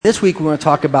this week we want to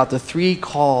talk about the three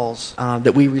calls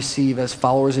that we receive as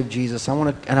followers of Jesus. I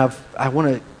want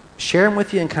to share them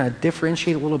with you and kind of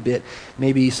differentiate a little bit,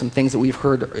 maybe some things that we've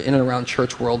heard in and around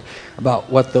church world about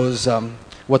what those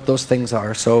things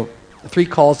are. So the three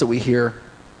calls that we hear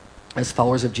as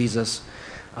followers of Jesus.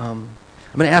 I'm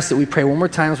going to ask that we pray one more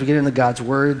time as we get into God's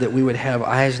word, that we would have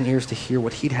eyes and ears to hear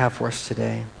what he'd have for us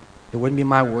today. It wouldn't be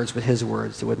my words, but his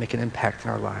words that would make an impact in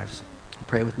our lives.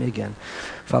 Pray with me again.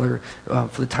 Father,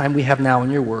 for the time we have now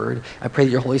in your word, I pray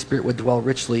that your Holy Spirit would dwell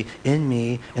richly in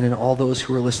me and in all those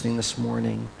who are listening this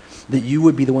morning, that you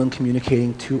would be the one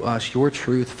communicating to us your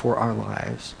truth for our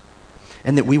lives,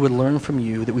 and that we would learn from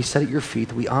you, that we sit at your feet,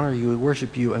 that we honor you, we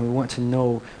worship you, and we want to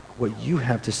know what you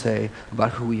have to say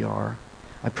about who we are.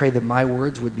 I pray that my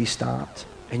words would be stopped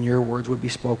and your words would be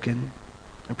spoken.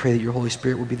 I pray that your Holy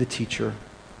Spirit would be the teacher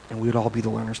and we would all be the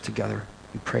learners together.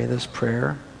 We pray this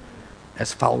prayer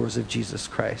as followers of Jesus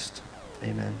Christ.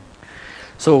 Amen.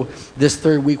 So this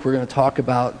third week we're going to talk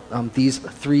about these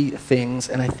three things,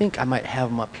 and I think I might have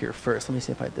them up here first. Let me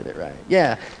see if I did it right.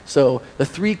 Yeah, so the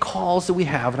three calls that we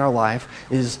have in our life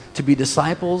is to be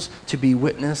disciples, to be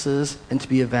witnesses, and to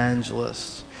be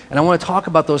evangelists. And I want to talk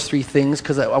about those three things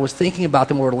because I was thinking about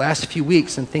them over the last few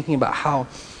weeks and thinking about how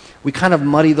we kind of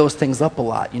muddy those things up a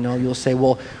lot. You know, you'll say,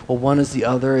 well, one is the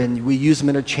other, and we use them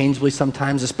interchangeably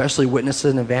sometimes, especially witnesses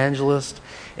and evangelists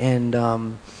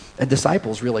and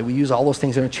disciples, really. We use all those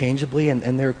things interchangeably,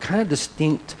 and they're kind of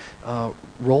distinct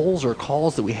roles or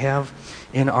calls that we have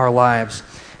in our lives.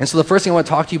 And so the first thing I want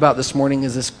to talk to you about this morning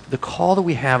is the call that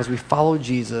we have as we follow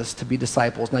Jesus to be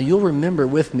disciples. Now, you'll remember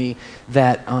with me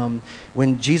that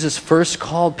when Jesus first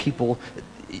called people,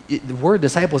 the word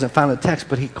disciple isn't found in the text,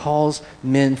 but he calls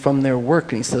men from their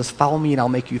work, and he says, follow me and I'll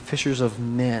make you fishers of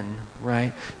men,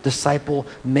 right? Disciple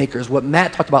makers. What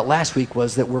Matt talked about last week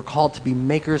was that we're called to be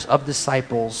makers of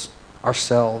disciples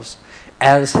ourselves,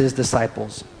 as his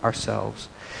disciples ourselves.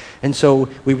 And so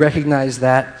we recognize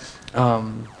that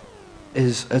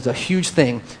is a huge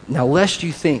thing. Now, lest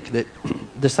you think that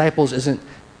disciples isn't,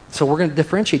 so we're going to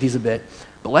differentiate these a bit,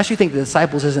 but lest you think the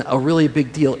disciples isn't a really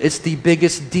big deal, it's the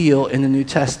biggest deal in the New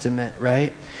Testament,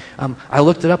 right? I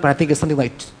looked it up, and I think it's something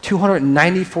like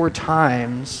 294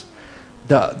 times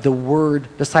the word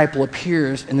disciple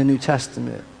appears in the New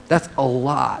Testament. That's a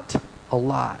lot.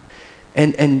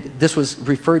 And this was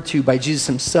referred to by Jesus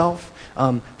himself.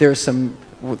 There's some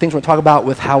things we'll talk about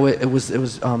with how it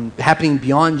was happening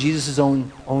beyond Jesus'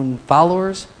 own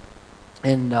followers,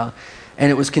 and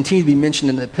it was continued to be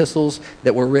mentioned in the epistles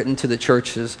that were written to the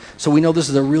churches. So we know this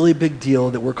is a really big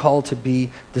deal, that we're called to be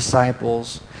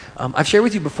disciples. I've shared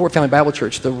with you before, Family Bible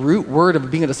Church, the root word of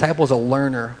being a disciple is a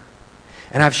learner.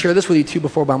 And I've shared this with you too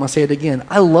before, but I'm going to say it again.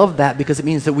 I love that because it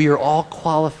means that we are all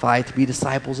qualified to be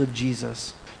disciples of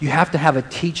Jesus. You have to have a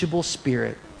teachable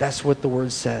spirit. That's what the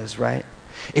word says, right?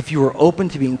 If you are open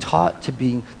to being taught,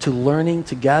 to learning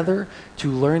together,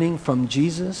 to learning from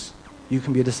Jesus, you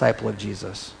can be a disciple of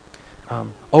Jesus.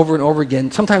 Over and over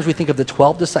again, sometimes we think of the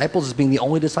 12 disciples as being the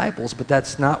only disciples, but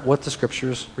that's not what the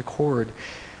scriptures record.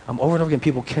 Over and over again,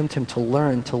 people came to him to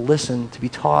learn, to listen, to be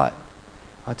taught,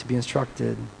 to be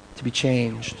instructed, to be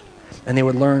changed, and they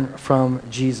would learn from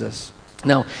Jesus.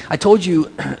 Now, I told you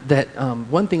that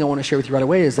one thing I want to share with you right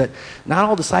away is that not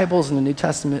all disciples in the New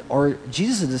Testament are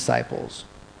Jesus' disciples,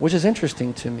 which is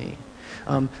interesting to me.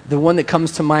 The one that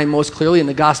comes to mind most clearly in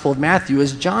the Gospel of Matthew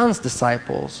is John's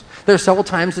disciples. There are several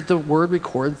times that the word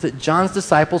records that John's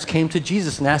disciples came to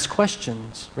Jesus and asked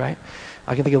questions, right?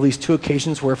 I can think of at least two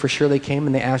occasions where for sure they came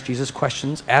and they asked Jesus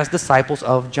questions as disciples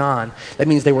of John. That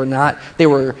means they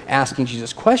were asking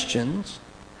Jesus questions,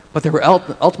 but they were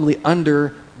ultimately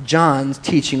under John's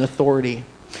teaching authority.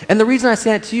 And the reason I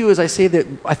say that to you is I say that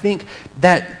I think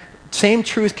that same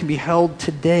truth can be held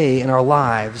today in our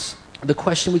lives. The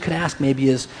question we could ask maybe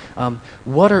is,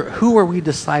 who are we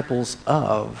disciples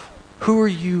of? Who are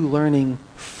you learning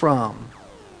from,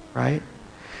 right?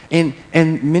 And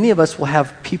many of us will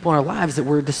have people in our lives that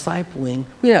we're discipling.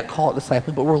 We don't call it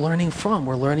discipling, but we're learning from.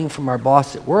 We're learning from our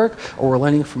boss at work, or we're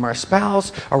learning from our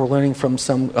spouse, or we're learning from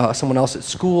someone else at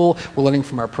school. We're learning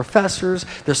from our professors.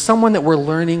 There's someone that we're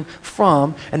learning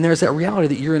from, and there's that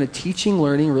reality that you're in a teaching,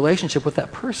 learning relationship with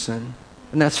that person,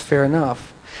 and that's fair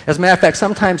enough. As a matter of fact,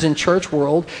 sometimes in church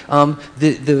world,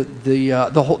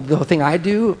 the whole thing I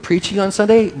do, preaching on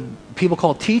Sunday, people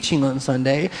call teaching on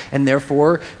Sunday, and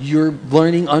therefore you're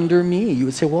learning under me. You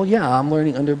would say, well, yeah, I'm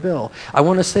learning under Bill. I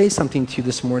want to say something to you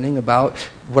this morning about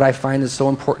what I find is so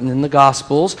important in the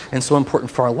Gospels and so important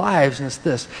for our lives, and it's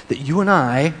this, that you and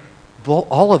I,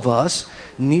 all of us,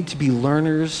 need to be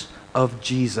learners of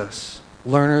Jesus.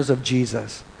 Learners of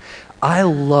Jesus. I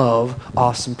love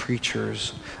awesome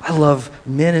preachers. I love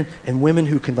men and women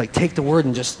who can like take the word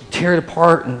and just tear it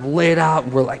apart and lay it out.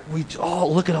 And we're like,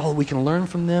 look at all we can learn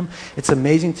from them. It's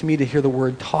amazing to me to hear the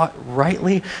word taught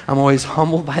rightly. I'm always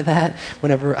humbled by that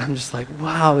whenever I'm just like,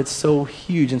 wow, it's so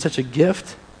huge and such a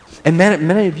gift. And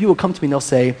many of you will come to me and they'll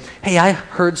say, hey, I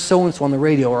heard so-and-so on the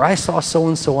radio, or I saw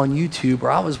so-and-so on YouTube,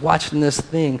 or I was watching this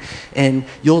thing. And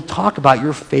you'll talk about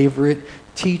your favorite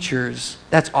teachers.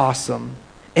 That's awesome.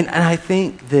 And I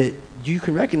think that you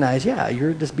can recognize, yeah,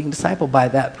 you're just being discipled by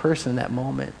that person in that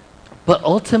moment. But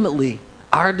ultimately,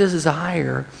 our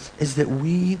desire is that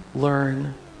we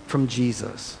learn from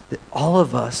Jesus, that all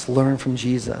of us learn from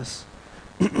Jesus.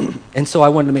 And so I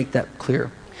wanted to make that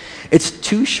clear. It's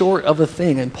too short of a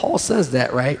thing, and Paul says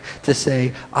that, right? To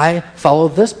say, I follow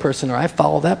this person or I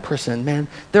follow that person. Man,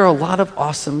 there are a lot of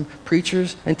awesome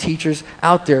preachers and teachers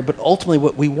out there, but ultimately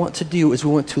what we want to do is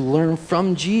we want to learn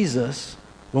from Jesus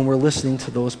when we're listening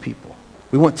to those people.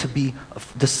 We want to be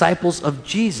disciples of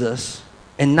Jesus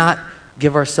and not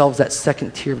give ourselves that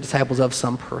second tier of disciples of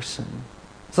some person.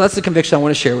 So that's the conviction I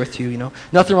want to share with you.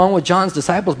 Nothing wrong with John's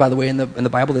disciples, by the way, in the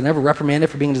Bible. They're never reprimanded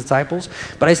for being disciples.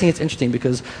 But I think it's interesting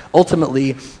because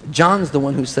ultimately, John's the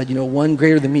one who said, one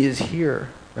greater than me is here,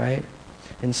 right?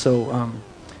 And so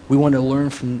we want to learn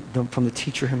from the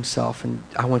teacher himself. And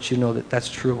I want you to know that that's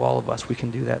true of all of us. We can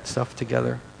do that stuff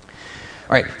together.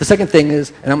 All right, the second thing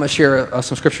is, and I'm going to share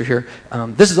some scripture here.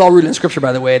 This is all rooted in scripture,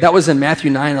 by the way. That was in Matthew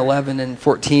 9, 11, and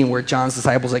 14, where John's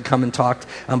disciples had come and talked.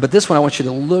 But this one, I want you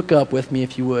to look up with me,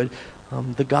 if you would.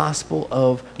 The Gospel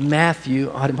of Matthew.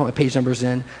 I didn't put my page numbers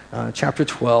in. Chapter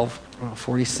 12,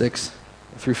 46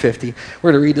 through 50.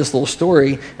 We're going to read this little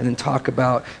story and then talk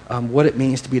about what it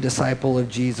means to be a disciple of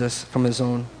Jesus from his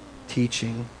own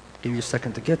teaching. Give you a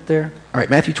second to get there. All right,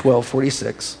 Matthew 12,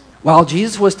 46. While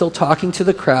Jesus was still talking to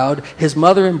the crowd, his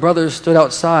mother and brothers stood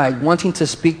outside wanting to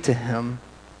speak to him.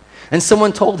 And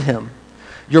someone told him,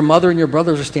 your mother and your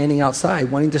brothers are standing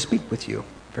outside wanting to speak with you.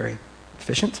 Very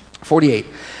efficient. 48.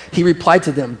 He replied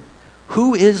to them,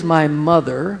 who is my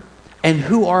mother and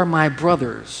who are my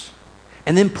brothers?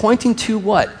 And then pointing to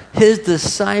what? His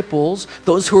disciples,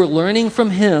 those who are learning from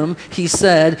him, he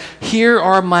said, here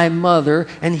are my mother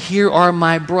and here are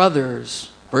my brothers.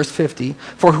 Verse 50,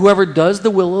 for whoever does the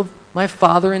will of my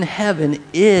Father in heaven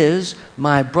is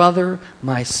my brother,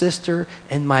 my sister,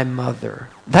 and my mother.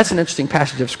 That's an interesting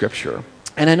passage of Scripture.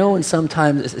 And I know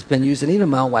sometimes it's been used, and even in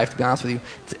my own life, to be honest with you,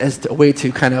 as a way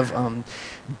to kind of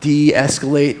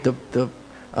de-escalate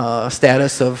the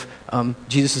status of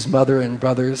Jesus' mother and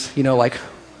brothers, like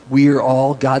we're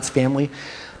all God's family.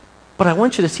 But I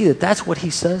want you to see that that's what he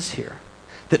says here,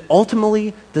 that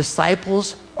ultimately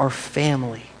disciples are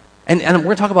family. And we're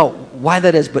going to talk about why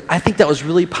that is, but I think that was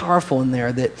really powerful in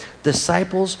there, that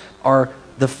disciples are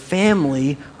the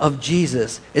family of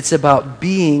Jesus. It's about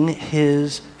being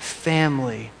his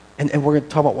family. And we're going to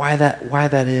talk about why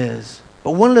that is.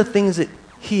 But one of the things that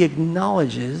he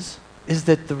acknowledges is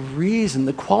that the reason,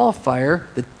 the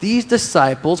qualifier, that these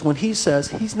disciples, when he says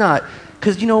he's not,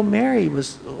 because Mary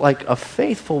was like a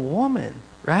faithful woman,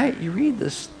 right? You read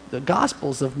the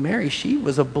Gospels of Mary, she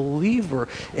was a believer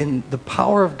in the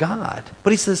power of God.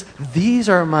 But he says, these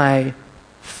are my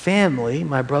family,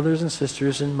 my brothers and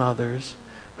sisters and mothers,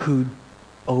 who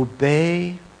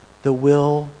obey the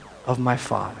will of my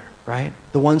Father, right?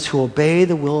 The ones who obey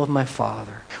the will of my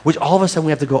Father. Which all of a sudden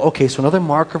we have to go, okay, so another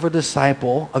mark of a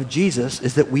disciple of Jesus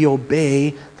is that we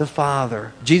obey the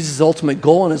Father. Jesus' ultimate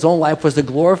goal in his own life was to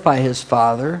glorify his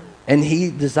Father, and he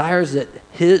desires that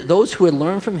those who had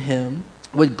learned from him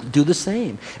would do the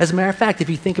same. As a matter of fact, if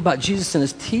you think about Jesus and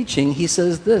his teaching, he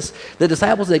says this. The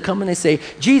disciples, they come and they say,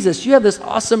 Jesus, you have this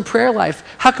awesome prayer life.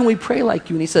 How can we pray like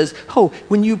you? And he says,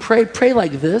 when you pray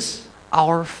like this,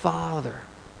 our Father,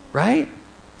 right?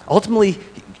 Ultimately,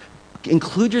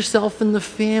 include yourself in the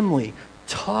family.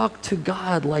 Talk to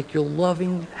God like your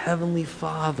loving Heavenly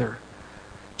Father.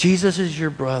 Jesus is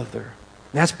your brother.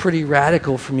 And that's pretty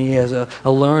radical for me as a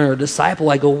learner, a disciple.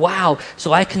 I go, wow,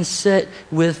 so I can sit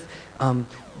with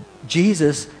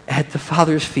Jesus at the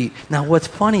Father's feet. Now, what's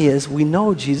funny is we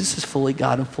know Jesus is fully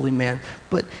God and fully man,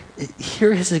 but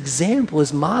here his example,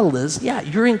 his model is,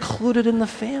 you're included in the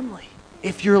family.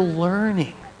 If you're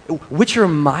learning, which are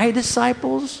my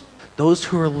disciples? Those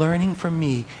who are learning from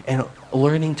me and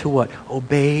learning to what?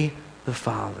 Obey the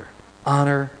Father.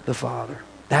 Honor the Father.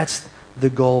 That's the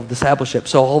goal of discipleship.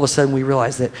 So all of a sudden we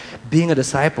realize that being a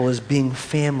disciple is being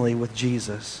family with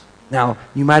Jesus. Now,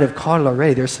 you might have caught it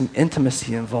already. There's some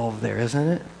intimacy involved there, isn't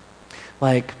it?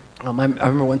 Like, I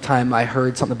remember one time I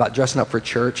heard something about dressing up for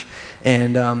church,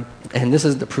 and this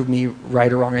isn't to prove me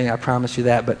right or wrong or anything, I promise you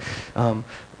that, but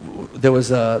there was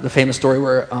the famous story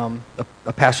where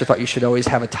a pastor thought you should always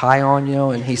have a tie on,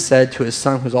 and he said to his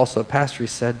son, who's also a pastor, he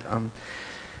said,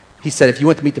 if you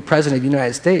went to meet the president of the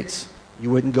United States, you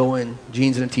wouldn't go in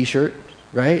jeans and a t-shirt,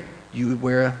 right? You would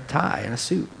wear a tie and a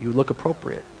suit. You would look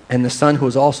appropriate. And the son, who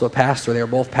was also a pastor, they were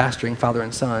both pastoring, father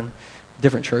and son,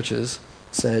 different churches,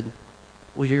 said,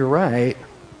 well, you're right,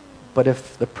 but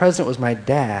if the president was my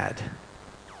dad,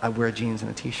 I'd wear jeans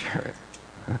and a t-shirt.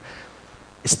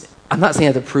 I'm not saying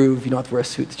you have to prove you don't have to wear a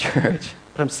suit to church,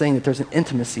 but I'm saying that there's an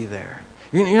intimacy there.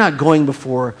 You're not going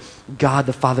before God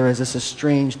the Father as this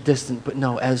estranged, distant, but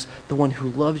no, as the one who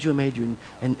loves you and made you.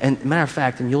 And matter of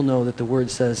fact, and you'll know that the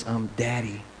word says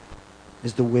daddy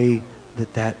is the way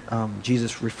that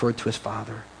Jesus referred to his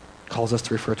Father, calls us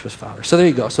to refer to his Father. So there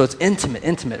you go. So it's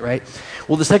intimate, right?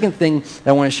 Well, the second thing that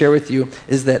I want to share with you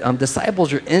is that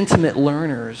disciples are intimate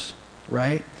learners,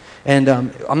 right? And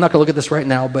I'm not going to look at this right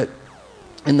now, but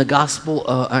in the Gospel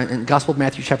of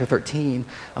Matthew chapter 13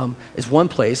 is one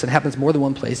place, and it happens more than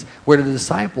one place, where the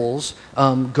disciples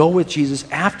go with Jesus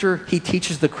after he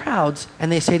teaches the crowds,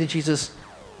 and they say to Jesus,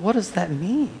 what does that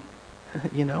mean?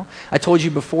 I told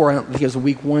you before, I don't think it was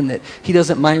week 1, that he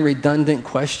doesn't mind redundant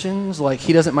questions. Like,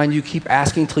 he doesn't mind you keep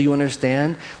asking till you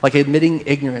understand. Like, admitting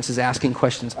ignorance is asking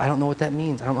questions. I don't know what that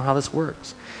means. I don't know how this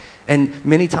works. And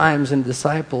many times, the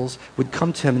disciples would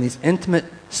come to him in these intimate,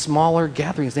 smaller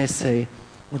gatherings, and they'd say,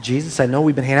 well, Jesus, I know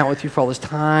we've been hanging out with you for all this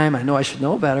time. I know I should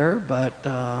know better, but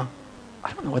I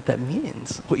don't know what that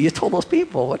means. What you told those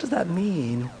people, what does that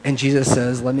mean? And Jesus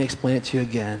says, let me explain it to you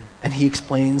again. And he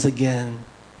explains again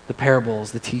the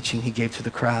parables, the teaching he gave to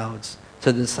the crowds,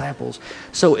 to the disciples.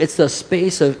 So it's a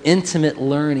space of intimate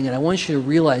learning, and I want you to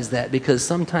realize that, because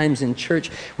sometimes in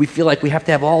church we feel like we have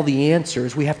to have all the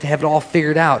answers, we have to have it all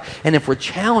figured out, and if we're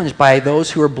challenged by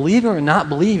those who are believing or not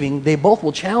believing, they both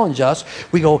will challenge us.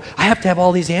 We go, I have to have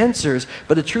all these answers,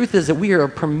 but the truth is that we are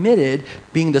permitted,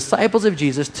 being disciples of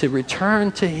Jesus, to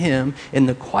return to him in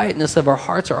the quietness of our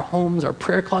hearts, our homes, our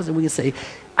prayer closet, and we can say,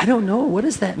 I don't know, what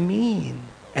does that mean?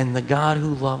 And the God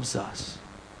who loves us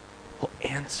will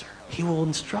answer. He will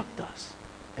instruct us,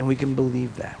 and we can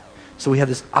believe that. So we have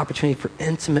this opportunity for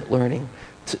intimate learning.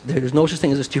 There's no such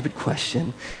thing as a stupid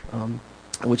question,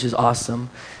 which is awesome,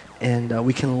 and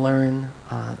we can learn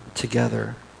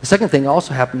together. The second thing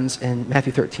also happens in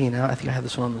Matthew 13, I think I have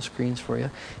this one on the screens for you,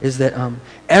 is that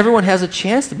everyone has a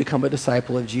chance to become a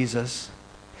disciple of Jesus.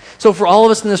 So for all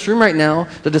of us in this room right now,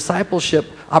 the discipleship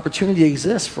opportunity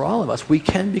exists for all of us. We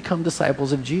can become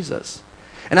disciples of Jesus.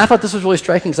 And I thought this was really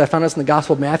striking because I found this in the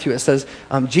Gospel of Matthew. It says,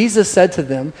 Jesus said to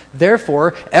them,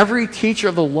 therefore, every teacher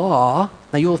of the law,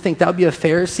 now you will think that would be a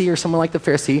Pharisee or someone like the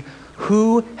Pharisee,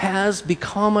 who has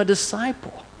become a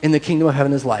disciple in the kingdom of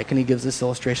heaven is like. And he gives this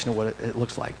illustration of what it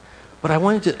looks like. But I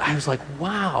was like,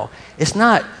 wow, it's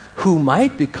not who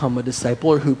might become a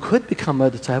disciple or who could become a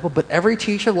disciple, but every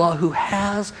teacher of the law who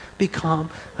has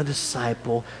become a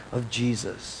disciple of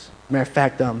Jesus. Matter of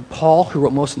fact, Paul, who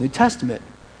wrote most of the New Testament,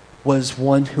 was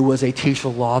one who was a teacher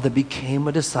of law that became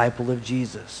a disciple of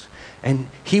Jesus. And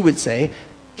he would say,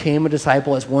 came a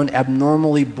disciple as one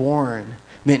abnormally born,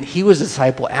 meant he was a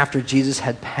disciple after Jesus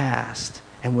had passed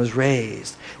and was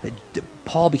raised.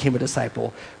 Paul became a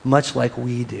disciple much like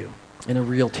we do, in a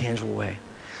real tangible way.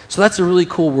 So that's a really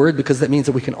cool word, because that means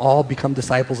that we can all become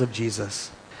disciples of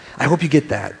Jesus. I hope you get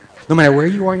that. No matter where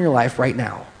you are in your life right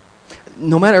now,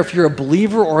 no matter if you're a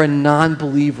believer or a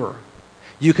non-believer,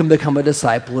 you can become a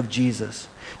disciple of Jesus.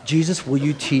 Jesus, will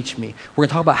you teach me? We're going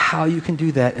to talk about how you can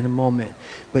do that in a moment.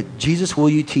 But Jesus, will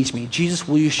you teach me? Jesus,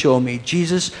 will you show me?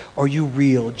 Jesus, are you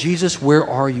real? Jesus, where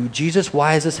are you? Jesus,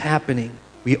 why is this happening?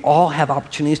 We all have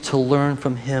opportunities to learn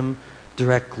from him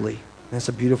directly. And that's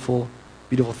a beautiful,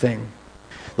 beautiful thing.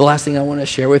 The last thing I want to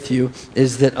share with you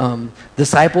is that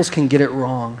disciples can get it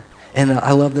wrong. And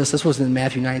I love this. This was in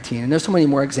Matthew 19. And there's so many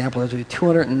more examples. There's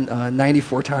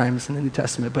 294 times in the New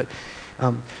Testament. But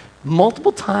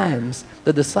multiple times,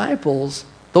 the disciples,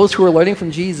 those who were learning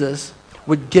from Jesus,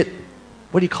 would get,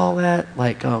 what do you call that?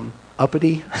 Like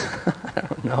uppity? I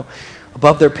don't know.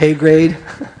 Above their pay grade.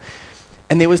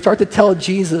 And they would start to tell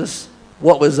Jesus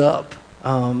what was up.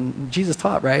 Jesus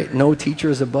taught, right? No teacher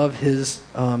is above his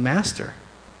master.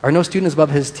 Or no student is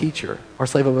above his teacher. Or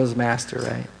slave above his master,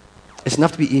 right? It's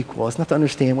enough to be equal. It's enough to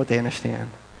understand what they understand.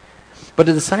 But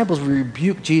the disciples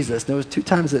rebuked Jesus. There was 2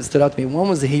 times that stood out to me. One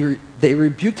was that they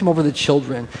rebuked him over the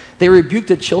children. They rebuked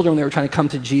the children when they were trying to come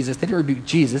to Jesus. They didn't rebuke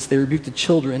Jesus. They rebuked the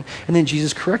children. And then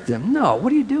Jesus corrected them. No,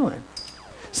 what are you doing?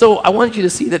 So I wanted you to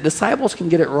see that disciples can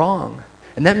get it wrong.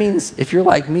 And that means if you're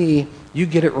like me, you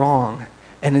get it wrong.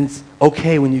 And it's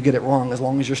okay when you get it wrong as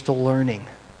long as you're still learning.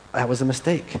 That was a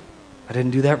mistake. I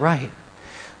didn't do that right.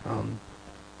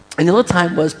 And the other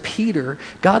time was Peter,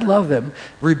 God loved him,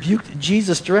 rebuked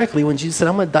Jesus directly when Jesus said,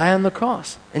 I'm going to die on the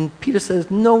cross. And Peter says,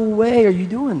 no way are you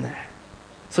doing that.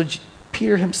 So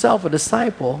Peter himself, a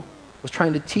disciple, was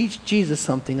trying to teach Jesus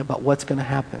something about what's going to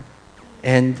happen.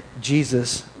 And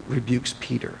Jesus rebukes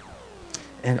Peter.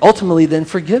 And ultimately then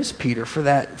forgives Peter for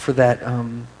that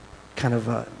kind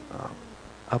of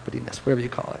uppityness, whatever you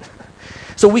call it.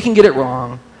 So we can get it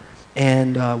wrong.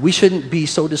 And we shouldn't be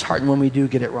so disheartened when we do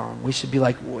get it wrong. We should be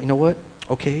like, well, you know what?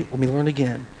 Okay, let me learn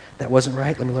again. That wasn't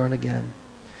right. Let me learn again.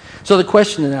 So the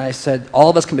question that I said, all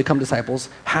of us can become disciples.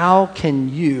 How can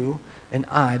you and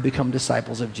I become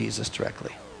disciples of Jesus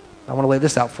directly? I want to lay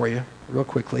this out for you real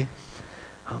quickly.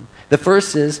 The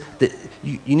first is that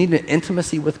you need an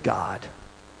intimacy with God,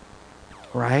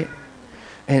 right?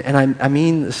 And I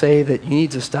mean to say that you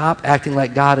need to stop acting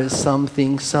like God is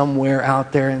something somewhere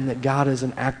out there and that God is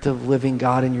an active, living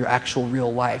God in your actual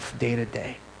real life day to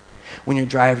day. When you're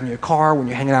driving your car, when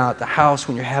you're hanging out at the house,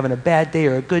 when you're having a bad day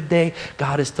or a good day,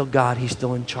 God is still God. He's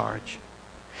still in charge.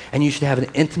 And you should have an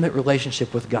intimate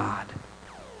relationship with God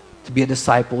to be a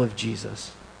disciple of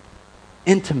Jesus.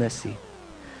 Intimacy.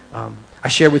 I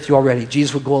shared with you already,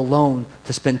 Jesus would go alone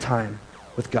to spend time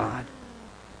with God.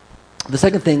 The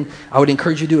second thing I would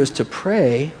encourage you to do is to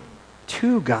pray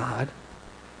to God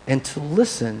and to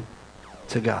listen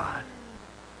to God.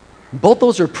 Both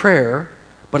those are prayer,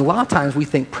 but a lot of times we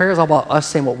think prayer is all about us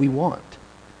saying what we want.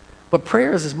 But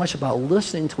prayer is as much about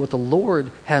listening to what the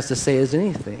Lord has to say as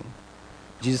anything.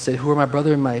 Jesus said, who are my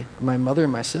brother and my mother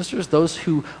and my sisters? Those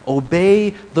who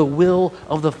obey the will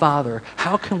of the Father.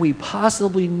 How can we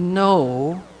possibly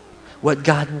know what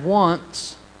God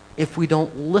wants if we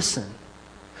don't listen?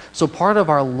 So part of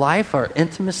our life, our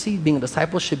intimacy, being a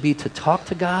disciple, should be to talk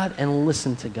to God and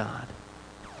listen to God.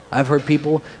 I've heard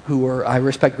people I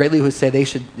respect greatly who say they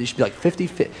should be like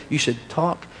 50-50. You should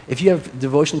talk. If you have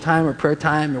devotion time or prayer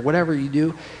time or whatever you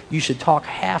do, you should talk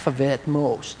half of it at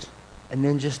most. And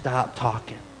then just stop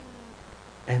talking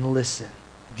and listen.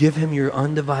 Give him your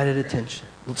undivided attention.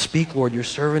 Speak, Lord, your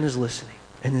servant is listening.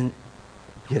 And then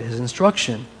get his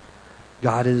instruction.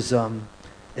 God is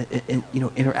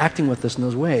interacting with us in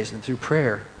those ways, and through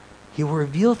prayer, he will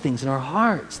reveal things in our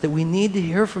hearts that we need to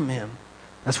hear from him.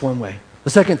 That's one way. The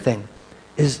second thing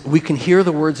is we can hear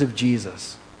the words of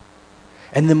Jesus.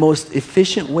 And the most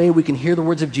efficient way we can hear the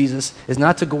words of Jesus is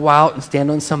not to go out and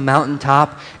stand on some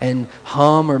mountaintop and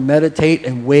hum or meditate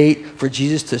and wait for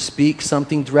Jesus to speak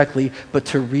something directly, but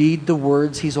to read the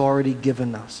words he's already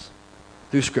given us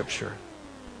through Scripture.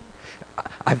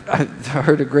 I've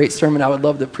heard a great sermon I would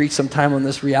love to preach sometime on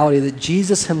this reality that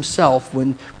Jesus himself,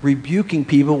 when rebuking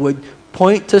people, would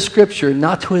point to Scripture,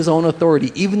 not to his own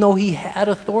authority, even though he had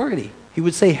authority. He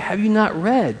would say, have you not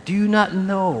read? Do you not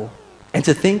know? And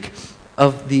to think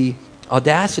of the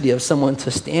audacity of someone to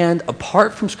stand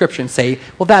apart from Scripture and say,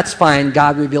 well, that's fine,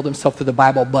 God revealed himself through the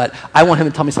Bible, but I want him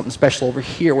to tell me something special over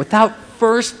here, without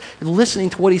first listening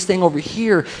to what he's saying over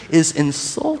here, is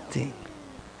insulting,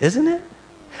 isn't it?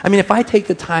 I mean, if I take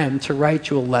the time to write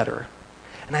you a letter,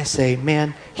 and I say,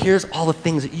 man, here's all the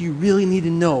things that you really need to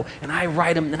know, and I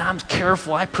write them, and I'm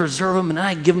careful, I preserve them, and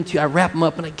I give them to you, I wrap them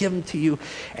up, and I give them to you,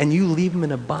 and you leave them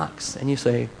in a box, and you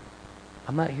say,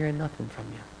 I'm not hearing nothing from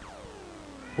you.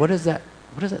 What does that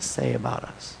say about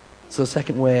us? So the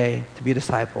second way to be a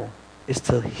disciple is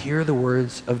to hear the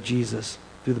words of Jesus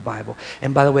through the Bible.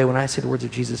 And by the way, when I say the words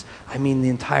of Jesus, I mean the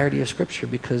entirety of Scripture,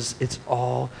 because it's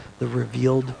all the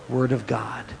revealed Word of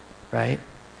God, right?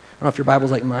 I don't know if your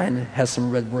Bible's like mine. It has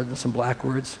some red words and some black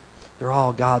words. They're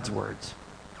all God's words.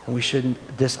 And we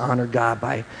shouldn't dishonor God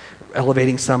by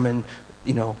elevating some and,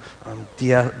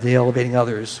 de-elevating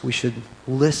others. We should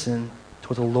listen to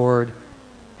what the Lord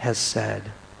has said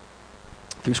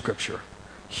through Scripture.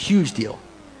 Huge deal.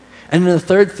 And then the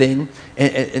third thing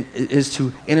is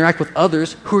to interact with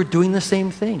others who are doing the same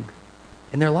thing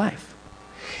in their life.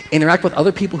 Interact with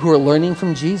other people who are learning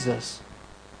from Jesus.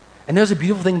 And there's a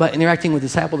beautiful thing about interacting with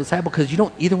disciple because you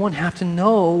don't either one have to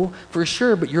know for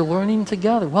sure, but you're learning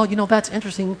together. Well, that's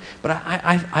interesting, but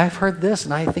I've heard this,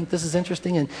 and I think this is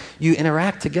interesting, and you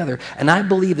interact together. And I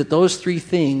believe that those three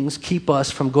things keep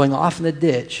us from going off in the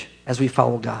ditch as we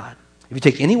follow God. If you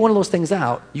take any one of those things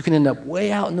out, you can end up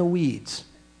way out in the weeds.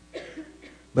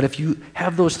 But if you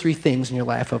have those three things in your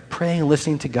life of praying and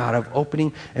listening to God, of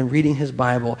opening and reading his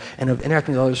Bible, and of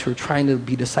interacting with others who are trying to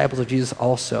be disciples of Jesus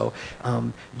also,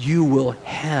 you will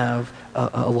have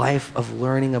a life of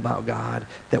learning about God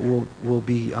that will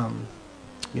be,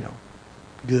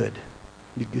 good.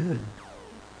 Be good.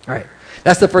 All right.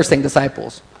 That's the first thing,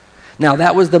 disciples. Now,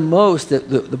 that was the most that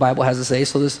the Bible has to say.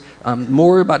 So this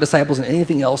more about disciples than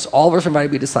anything else. All of us are invited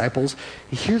to be disciples.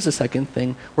 Here's the second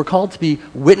thing. We're called to be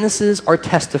witnesses or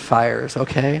testifiers,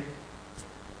 okay?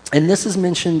 And this is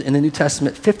mentioned in the New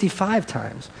Testament 55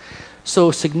 times. So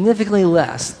significantly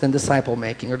less than disciple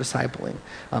making or discipling.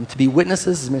 To be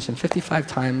witnesses is mentioned 55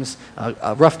 times,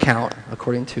 a rough count,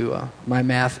 according to my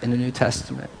math in the New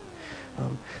Testament.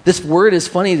 This word is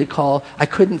funny to call. I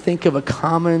couldn't think of a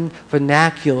common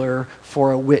vernacular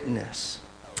for a witness.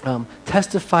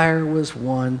 Testifier was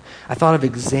one. I thought of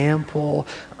example,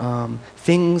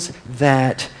 things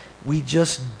that we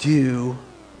just do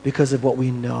because of what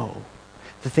we know.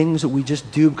 The things that we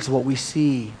just do because of what we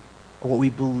see or what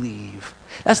we believe.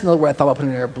 That's another word I thought about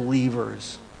putting in there,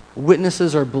 believers.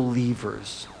 Witnesses are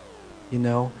believers. You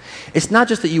know, it's not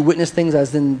just that you witness things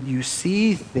as in you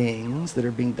see things that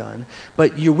are being done,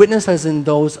 but you witness as in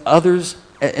those others,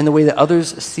 in the way that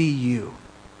others see you.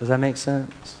 Does that make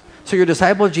sense? So you're a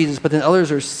disciple of Jesus, but then others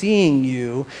are seeing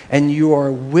you and you are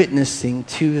witnessing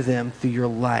to them through your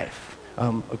life.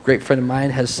 A great friend of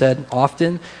mine has said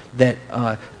often that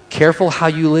careful how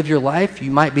you live your life,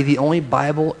 you might be the only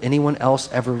Bible anyone else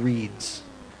ever reads.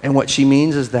 And what she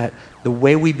means is that the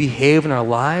way we behave in our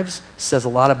lives says a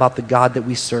lot about the God that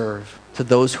we serve to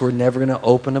those who are never going to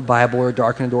open a Bible or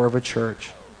darken the door of a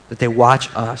church, that they watch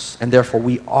us, and therefore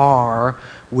we are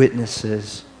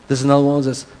witnesses. This is another one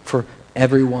that's for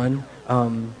everyone.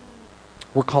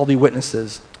 We're called to be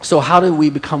witnesses. So how do we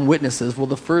become witnesses? Well,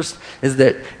 the first is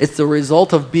that it's the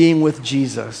result of being with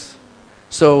Jesus.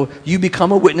 So you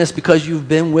become a witness because you've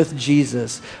been with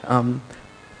Jesus.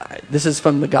 This is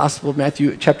from the Gospel of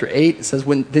Matthew chapter 8. It says,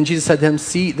 then Jesus said to him,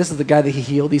 see, this is the guy that he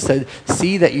healed. He said,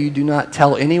 see that you do not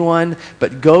tell anyone,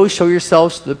 but go show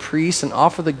yourselves to the priests and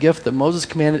offer the gift that Moses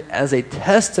commanded as a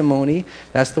testimony,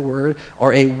 that's the word,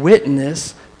 or a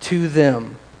witness to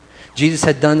them. Jesus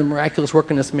had done the miraculous work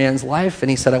in this man's life, and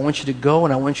he said, I want you to go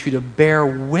and I want you to bear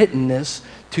witness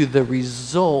to the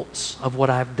results of what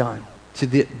I've done.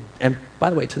 And by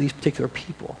the way, to these particular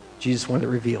people, Jesus wanted it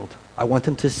revealed. I want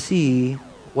them to see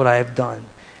what I have done.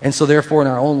 And so therefore in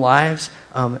our own lives,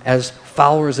 as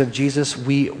followers of Jesus,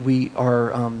 we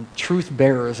are truth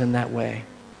bearers in that way.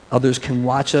 Others can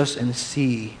watch us and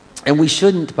see. And we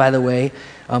shouldn't, by the way,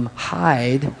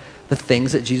 hide the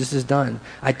things that Jesus has done.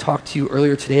 I talked to you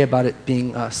earlier today about it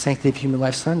being Sanctity of Human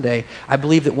Life Sunday. I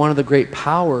believe that one of the great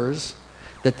powers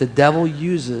that the devil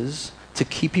uses to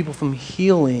keep people from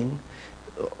healing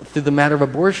through the matter of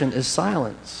abortion is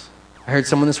silence. I heard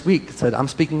someone this week that said, I'm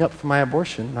speaking up for my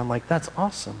abortion. And I'm like, that's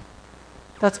awesome.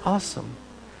 That's awesome.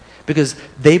 Because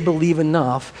they believe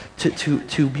enough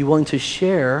to be willing to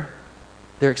share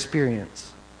their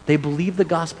experience. They believe the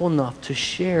gospel enough to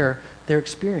share their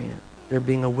experience. They're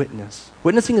being a witness.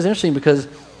 Witnessing is interesting because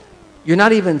you're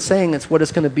not even saying it's what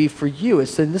it's going to be for you.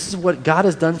 It's saying this is what God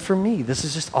has done for me. This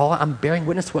is just all, I'm bearing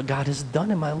witness to what God has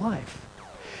done in my life.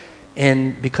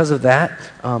 And because of that,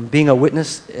 being a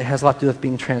witness, it has a lot to do with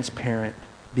being transparent,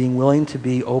 being willing to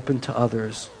be open to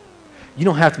others. You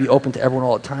don't have to be open to everyone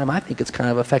all the time. I think it's kind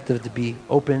of effective to be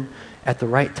open at the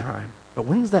right time. But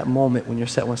when's that moment when you're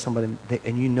sitting with somebody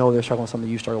and you know they're struggling with something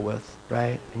you struggle with,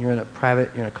 right? And you're in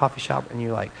a coffee shop and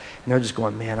and they're just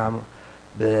going, man, I'm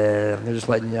bleh, and they're just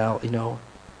letting you out,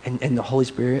 and the Holy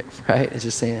Spirit, right, is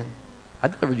just saying, I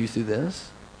delivered you through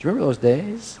this. Do you remember those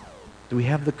days? Do we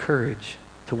have the courage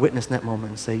to witness in that moment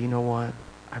and say, you know what?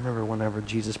 I remember whenever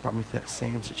Jesus brought me through that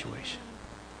same situation.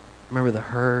 I remember the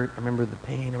hurt. I remember the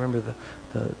pain. I remember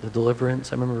the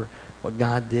deliverance. I remember what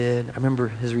God did. I remember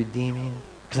his redeeming.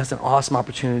 Because that's an awesome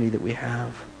opportunity that we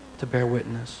have to bear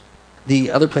witness.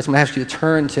 The other place I'm going to ask you to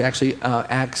turn to actually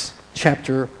Acts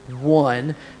chapter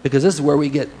 1, because this is where we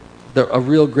get a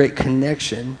real great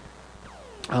connection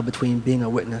between being a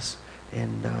witness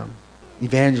and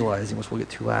evangelizing, which we'll get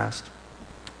to last.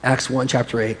 Acts 1,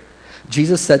 chapter 8.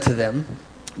 Jesus said to them,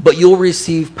 but you'll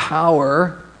receive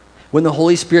power when the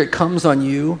Holy Spirit comes on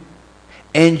you,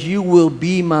 and you will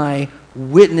be my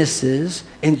witnesses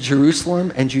in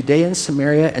Jerusalem and Judea and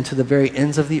Samaria and to the very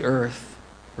ends of the earth.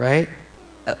 Right?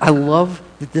 I love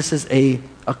that this is a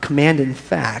command in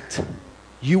fact.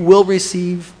 You will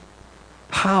receive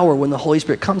power when the Holy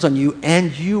Spirit comes on you,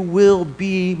 and you will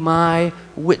be my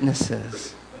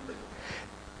witnesses.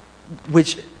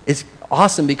 Which is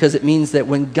awesome because it means that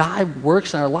when God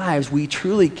works in our lives, we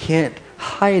truly can't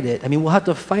hide it. I mean, we'll have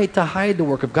to fight to hide the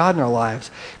work of God in our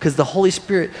lives because the Holy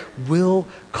Spirit will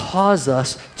cause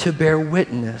us to bear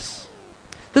witness.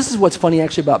 This is what's funny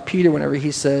actually about Peter whenever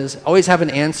he says, always have an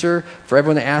answer for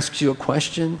everyone that asks you a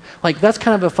question. Like, that's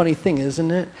kind of a funny thing,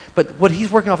 isn't it? But what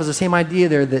he's working off is the same idea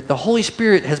there, that the Holy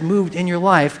Spirit has moved in your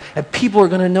life and people are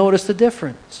going to notice the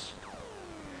difference.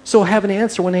 So have an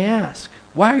answer when they ask.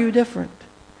 Why are you different?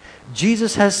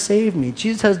 Jesus has saved me.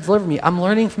 Jesus has delivered me. I'm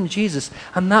learning from Jesus.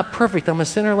 I'm not perfect. I'm a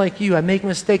sinner like you. I make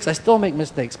mistakes. I still make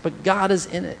mistakes. But God is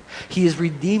in it. He is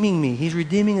redeeming me. He's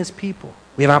redeeming his people.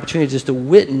 We have an opportunity just to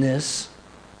witness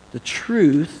the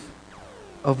truth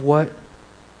of what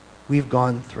we've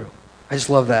gone through. I just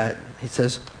love that. He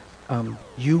says,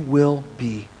 you will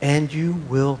be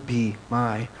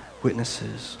my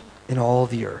witnesses in all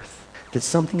the earth. That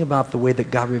something about the way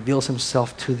that God reveals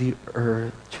himself to the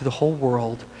earth, to the whole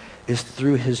world, is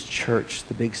through his church,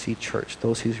 the Big C church,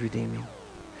 those he's redeeming.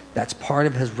 That's part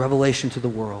of his revelation to the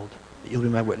world, that you'll be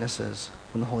my witnesses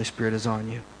when the Holy Spirit is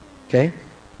on you. Okay?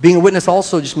 Being a witness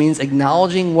also just means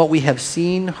acknowledging what we have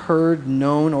seen, heard,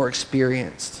 known, or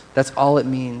experienced. That's all it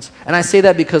means. And I say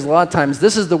that because a lot of times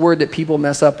this is the word that people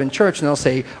mess up in church, and they'll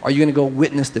say, are you going to go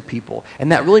witness to people?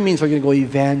 And that really means, are you going to go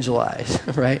evangelize,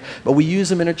 right? But we use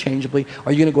them interchangeably.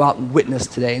 Are you going to go out and witness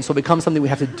today? And so it becomes something we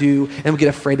have to do, and we get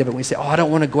afraid of it. We say, I don't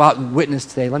want to go out and witness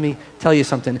today. Let me tell you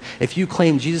something. If you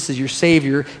claim Jesus is your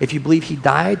Savior, if you believe he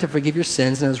died to forgive your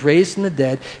sins and was raised from the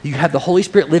dead, you have the Holy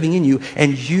Spirit living in you,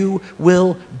 and you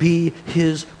will be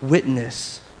his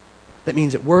witness. That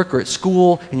means at work or at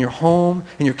school, in your home,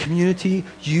 in your community,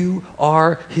 you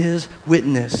are his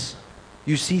witness.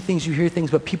 You see things, you hear things,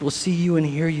 but people see you and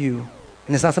hear you.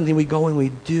 And it's not something we go and we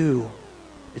do.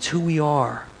 It's who we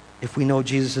are if we know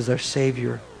Jesus is our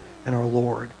Savior and our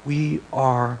Lord. We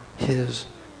are his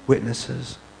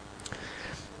witnesses.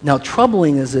 Now,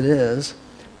 troubling as it is,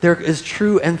 there is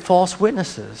true and false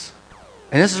witnesses.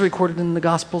 And this is recorded in the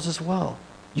Gospels as well.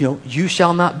 You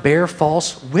shall not bear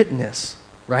false witness.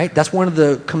 Right? That's one of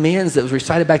the commands that was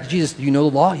recited back to Jesus. Do you know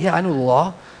the law? Yeah, I know the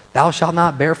law. Thou shalt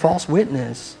not bear false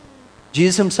witness.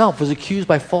 Jesus himself was accused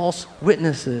by false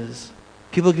witnesses.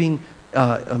 People being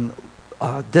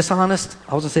dishonest,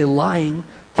 I was going to say lying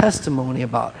testimony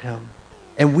about him.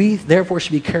 And we therefore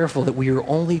should be careful that we are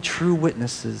only true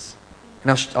witnesses.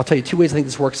 And I'll tell you 2 ways I think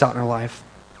this works out in our life.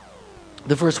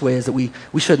 The first way is that we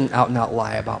shouldn't out and out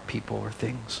lie about people or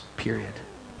things, period.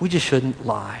 We just shouldn't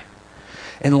lie.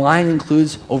 And lying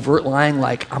includes overt lying,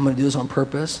 like I'm going to do this on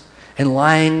purpose. And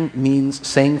lying means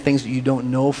saying things that you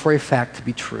don't know for a fact to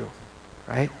be true,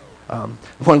 right? One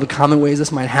of the common ways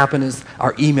this might happen is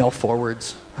our email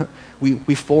forwards.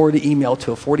 We forward an email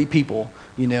to 40 people,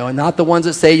 and not the ones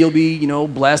that say you'll be,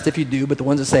 blessed if you do, but the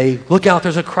ones that say, look out,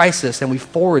 there's a crisis, and we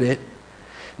forward it,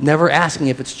 never asking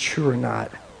if it's true or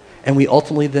not. And we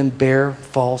ultimately then bear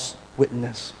false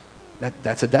witness.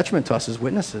 That's a detriment to us as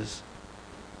witnesses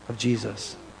of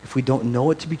Jesus if we don't know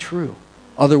it to be true.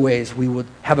 Other ways, we would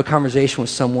have a conversation with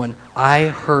someone. I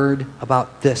heard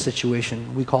about this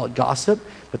situation. We call it gossip,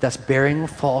 but that's bearing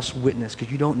false witness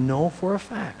because you don't know for a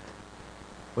fact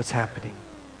what's happening.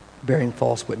 Bearing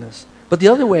false witness. But the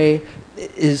other way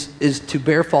is to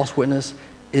bear false witness,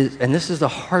 and this is the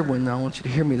hard one now, I want you to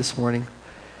hear me this morning,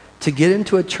 to get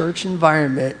into a church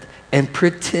environment and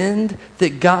pretend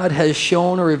that God has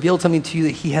shown or revealed something to you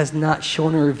that he has not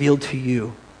shown or revealed to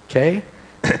you. Okay?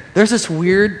 There's this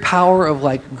weird power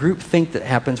of group think that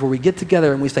happens where we get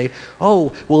together and we say,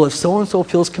 if so-and-so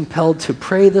feels compelled to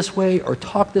pray this way or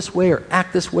talk this way or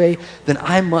act this way, then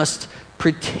I must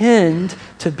pretend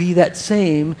to be that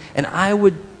same. And I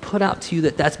would put out to you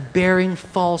that that's bearing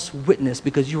false witness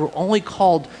because you were only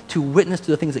called to witness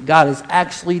to the things that God has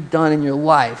actually done in your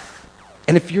life.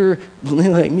 And if you're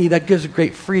like me, that gives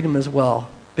great freedom as well.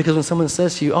 Because when someone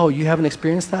says to you, you haven't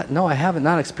experienced that? No, I haven't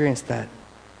not experienced that.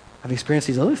 I've experienced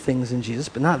these other things in Jesus,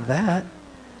 but not that.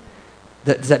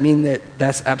 Does that mean that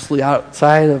that's absolutely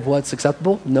outside of what's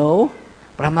acceptable? No,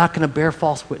 but I'm not going to bear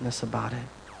false witness about it.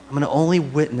 I'm going to only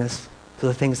witness to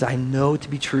the things that I know to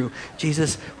be true.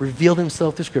 Jesus revealed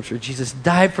himself through Scripture. Jesus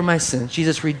died for my sins.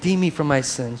 Jesus redeemed me from my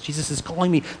sins. Jesus is calling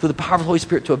me through the power of the Holy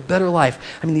Spirit to a better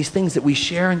life. I mean, these things that we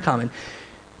share in common.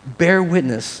 Bear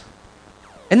witness.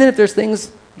 And then if there's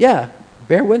things,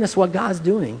 bear witness what God's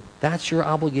doing. That's your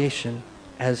obligation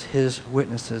as his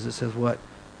witnesses. It says what?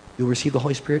 You'll receive the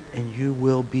Holy Spirit and you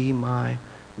will be my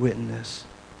witness.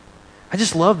 I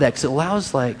just love that because it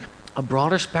allows a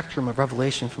broader spectrum of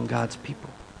revelation from God's people.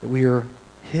 That we are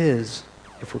his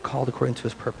if we're called according to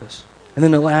his purpose. And then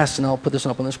the last, and I'll put this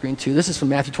up on the screen too, this is from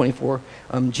Matthew 24.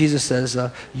 Jesus says,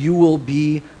 you will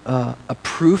be a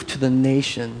proof to the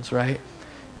nations, right?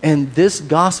 And this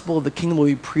gospel of the kingdom will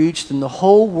be preached in the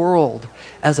whole world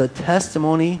as a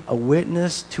testimony, a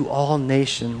witness to all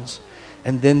nations.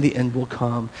 and then the end will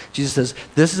come. Jesus says,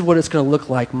 this is what it's going to look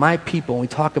like. My people, when we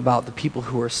talk about the people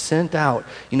who are sent out,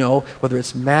 whether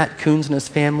it's Matt Coons and his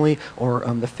family, or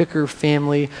the Ficker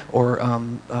family, or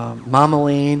Mama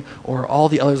Lane, or all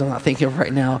the others I'm not thinking of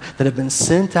right now, that have been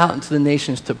sent out into the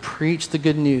nations to preach the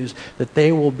good news, that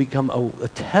they will become a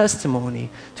testimony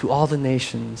to all the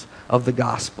nations of the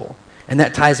gospel. And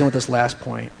that ties in with this last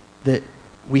point, that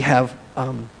we have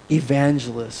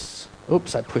evangelists.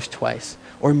 Oops, I pushed twice.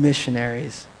 Or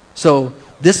missionaries. So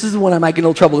this is the one I might get in a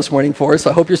little trouble this morning for,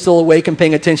 so I hope you're still awake and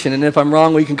paying attention. And if I'm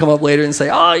wrong, we can come up later and say,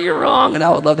 oh, you're wrong. And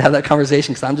I would love to have that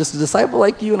conversation because I'm just a disciple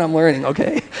like you and I'm learning,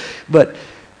 okay? But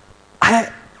I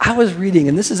was reading,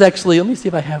 and this is actually, let me see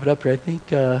if I have it up here. I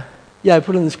think, I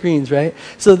put it on the screens, right?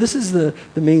 So this is the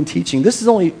main teaching. This is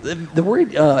only, the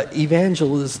word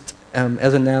evangelist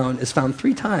as a noun is found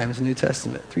 3 times in the New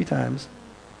Testament, 3 times.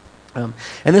 And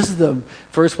this is the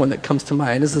first one that comes to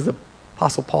mind. This is the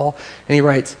Apostle Paul, and he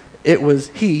writes, it was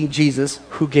he, Jesus,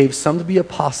 who gave some to be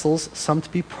apostles, some to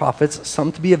be prophets,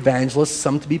 some to be evangelists,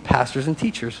 some to be pastors and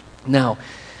teachers. Now,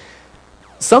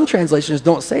 some translations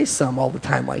don't say some all the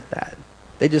time like that.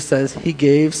 They just says he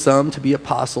gave some to be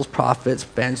apostles, prophets,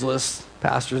 evangelists,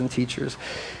 pastors, and teachers.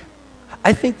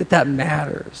 I think that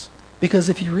matters, because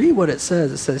if you read what it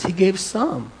says he gave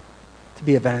some to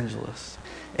be evangelists.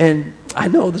 And I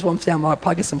know this is what I'm saying, I'll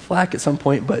probably get some flack at some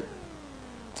point, but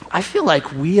I feel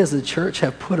like we as a church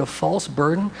have put a false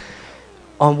burden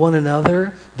on one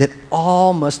another that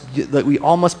we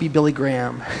all must be Billy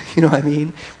Graham. You know what I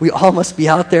mean? We all must be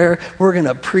out there. We're going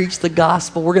to preach the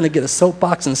gospel. We're going to get a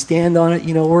soapbox and stand on it.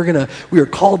 We are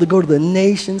called to go to the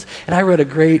nations. And I read a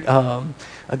great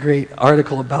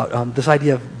article about this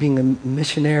idea of being a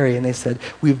missionary, and they said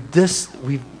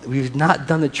we've not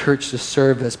done the church this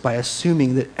service by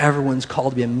assuming that everyone's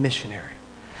called to be a missionary,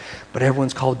 but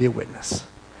everyone's called to be a witness.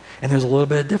 And there's a little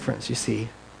bit of difference, you see,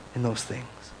 in those things.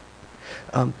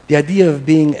 The idea of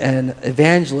being an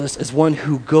evangelist is one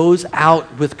who goes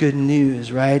out with good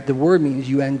news, right? The word means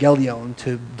euangelion,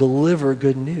 to deliver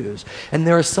good news. And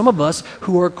there are some of us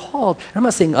who are called, and I'm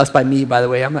not saying us by me, by the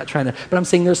way, but I'm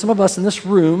saying there are some of us in this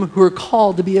room who are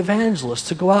called to be evangelists,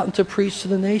 to go out and to preach to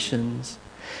the nations.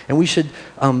 And we should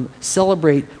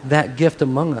celebrate that gift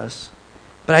among us.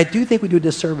 But I do think we do a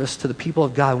disservice to the people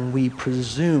of God when we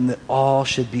presume that all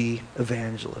should be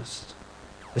evangelists,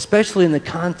 especially in the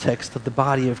context of the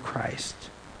body of Christ.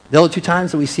 The other 2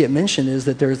 times that we see it mentioned is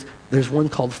that there's one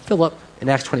called Philip in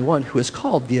Acts 21 who is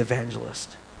called the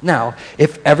evangelist. Now,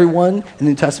 if everyone in the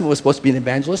New Testament was supposed to be an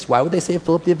evangelist, why would they say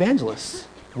Philip the evangelist?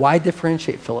 Why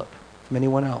differentiate Philip from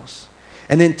anyone else?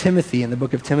 And then Timothy, in the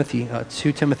book of Timothy,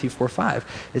 2 Timothy 4:5,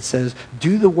 it says,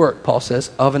 do the work, Paul says,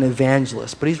 of an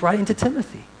evangelist. But he's writing to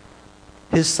Timothy,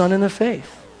 his son in the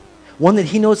faith, one that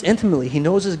he knows intimately. He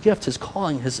knows his gift, his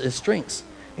calling, his strengths.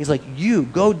 He's like, you,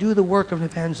 go do the work of an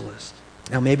evangelist.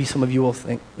 Now, maybe some of you will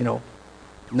think,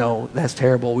 no, that's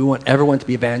terrible. We want everyone to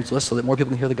be evangelists so that more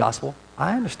people can hear the gospel.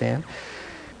 I understand.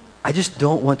 I just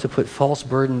don't want to put false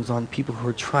burdens on people who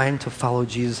are trying to follow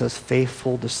Jesus as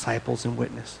faithful disciples and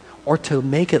witness, or to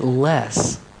make it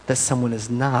less that someone is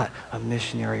not a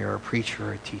missionary or a preacher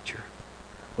or a teacher,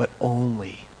 but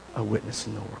only a witness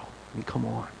in the world. I mean, come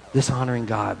on. Dishonoring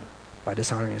God by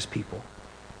dishonoring his people.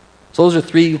 So those are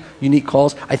 3 unique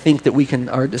calls. I think that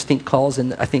are distinct calls,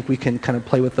 and I think we can kind of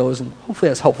play with those, and hopefully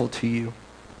that's helpful to you.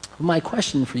 My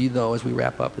question for you, though, as we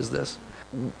wrap up is this.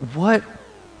 What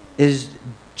is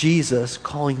Jesus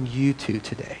calling you to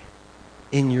today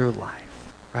in your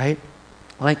life, right?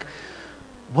 Like,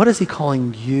 what is he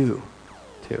calling you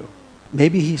to?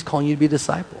 Maybe he's calling you to be a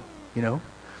disciple,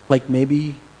 Like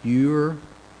maybe you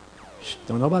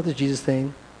don't know about this Jesus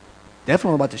thing,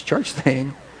 definitely don't know about this church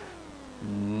thing,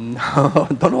 no,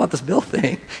 don't know about this Bill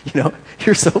thing,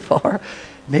 you're so far.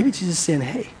 Maybe Jesus is saying,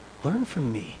 hey, learn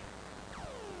from me.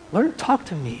 Talk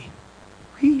to me.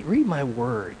 Read my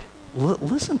word.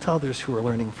 Listen to others who are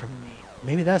learning from me.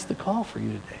 Maybe that's the call for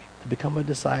you today, to become a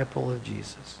disciple of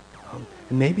Jesus.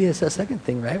 And maybe it's that second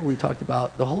thing, right, where we talked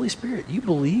about the Holy Spirit. You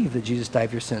believe that Jesus died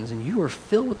for your sins, and you are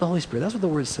filled with the Holy Spirit. That's what the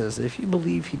word says. If you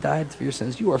believe he died for your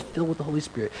sins, you are filled with the Holy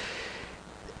Spirit.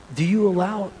 Do you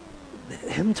allow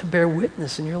him to bear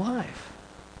witness in your life?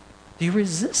 Do you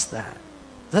resist that?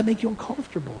 Does that make you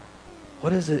uncomfortable?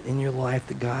 What is it in your life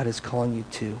that God is calling you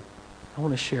to? I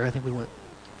want to share. I think we went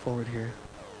forward here.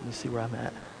 Let me see where I'm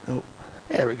at. Oh,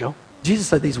 yeah, there we go. Jesus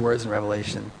said these words in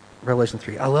Revelation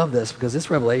 3. I love this because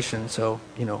it's Revelation, so,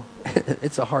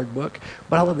 it's a hard book.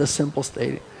 But I love this simple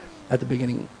statement at the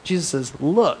beginning. Jesus says,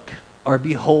 look, or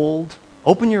behold,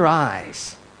 open your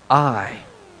eyes. I,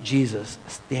 Jesus,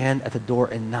 stand at the door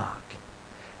and knock.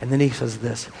 And then he says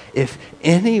this, if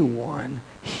anyone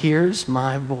hears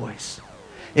my voice,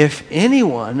 if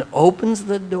anyone opens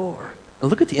the door,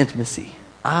 look at the intimacy.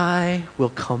 I will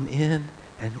come in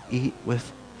and eat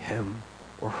with him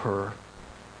or her,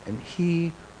 and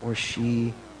he or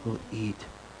she will eat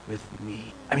with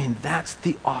me. I mean, that's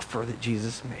the offer that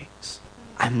Jesus makes.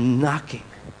 I'm knocking,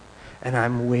 and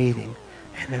I'm waiting,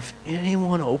 and if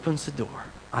anyone opens the door,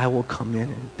 I will come in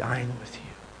and dine with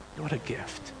you. What a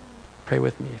gift. Pray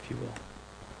with me if you will.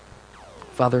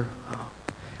 Father,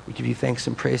 we give you thanks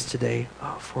and praise today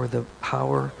for the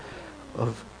power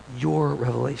of your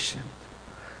revelation,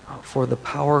 for the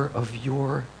power of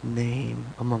your name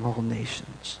among all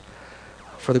nations,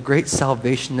 for the great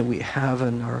salvation that we have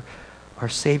in our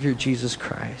Savior Jesus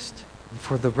Christ, and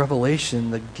for the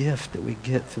revelation, the gift that we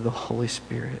get through the Holy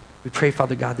Spirit. We pray,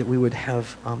 Father God, that we would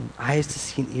have eyes to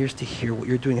see and ears to hear what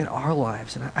you're doing in our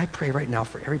lives. And I pray right now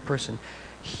for every person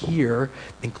here,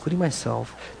 including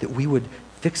myself, that we would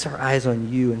fix our eyes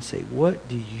on you and say, what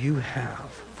do you have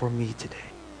for me today?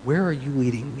 Where are you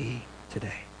leading me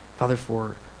today? Father,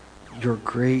 for your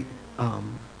great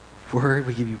word,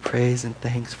 we give you praise and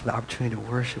thanks. For the opportunity to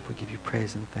worship, we give you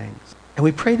praise and thanks. And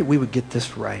we pray that we would get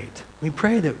this right. We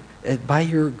pray that by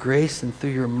your grace and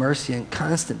through your mercy and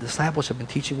constant discipleship and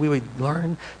teaching, we would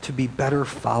learn to be better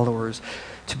followers,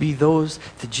 to be those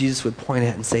that Jesus would point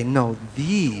at and say, no,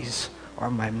 these are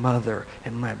my mother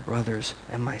and my brothers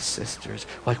and my sisters.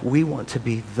 Like, we want to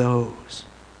be those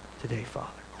today, Father.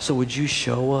 So would you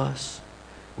show us?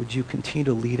 Would you continue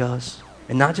to lead us?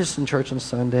 And not just in church on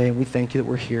Sunday, and we thank you that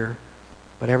we're here,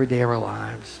 but every day of our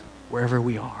lives, wherever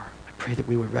we are. I pray that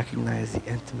we would recognize the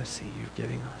intimacy you've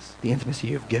given us, the intimacy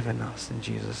you've given us in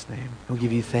Jesus' name. And we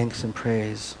give you thanks and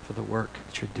praise for the work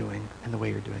that you're doing and the way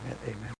you're doing it. Amen.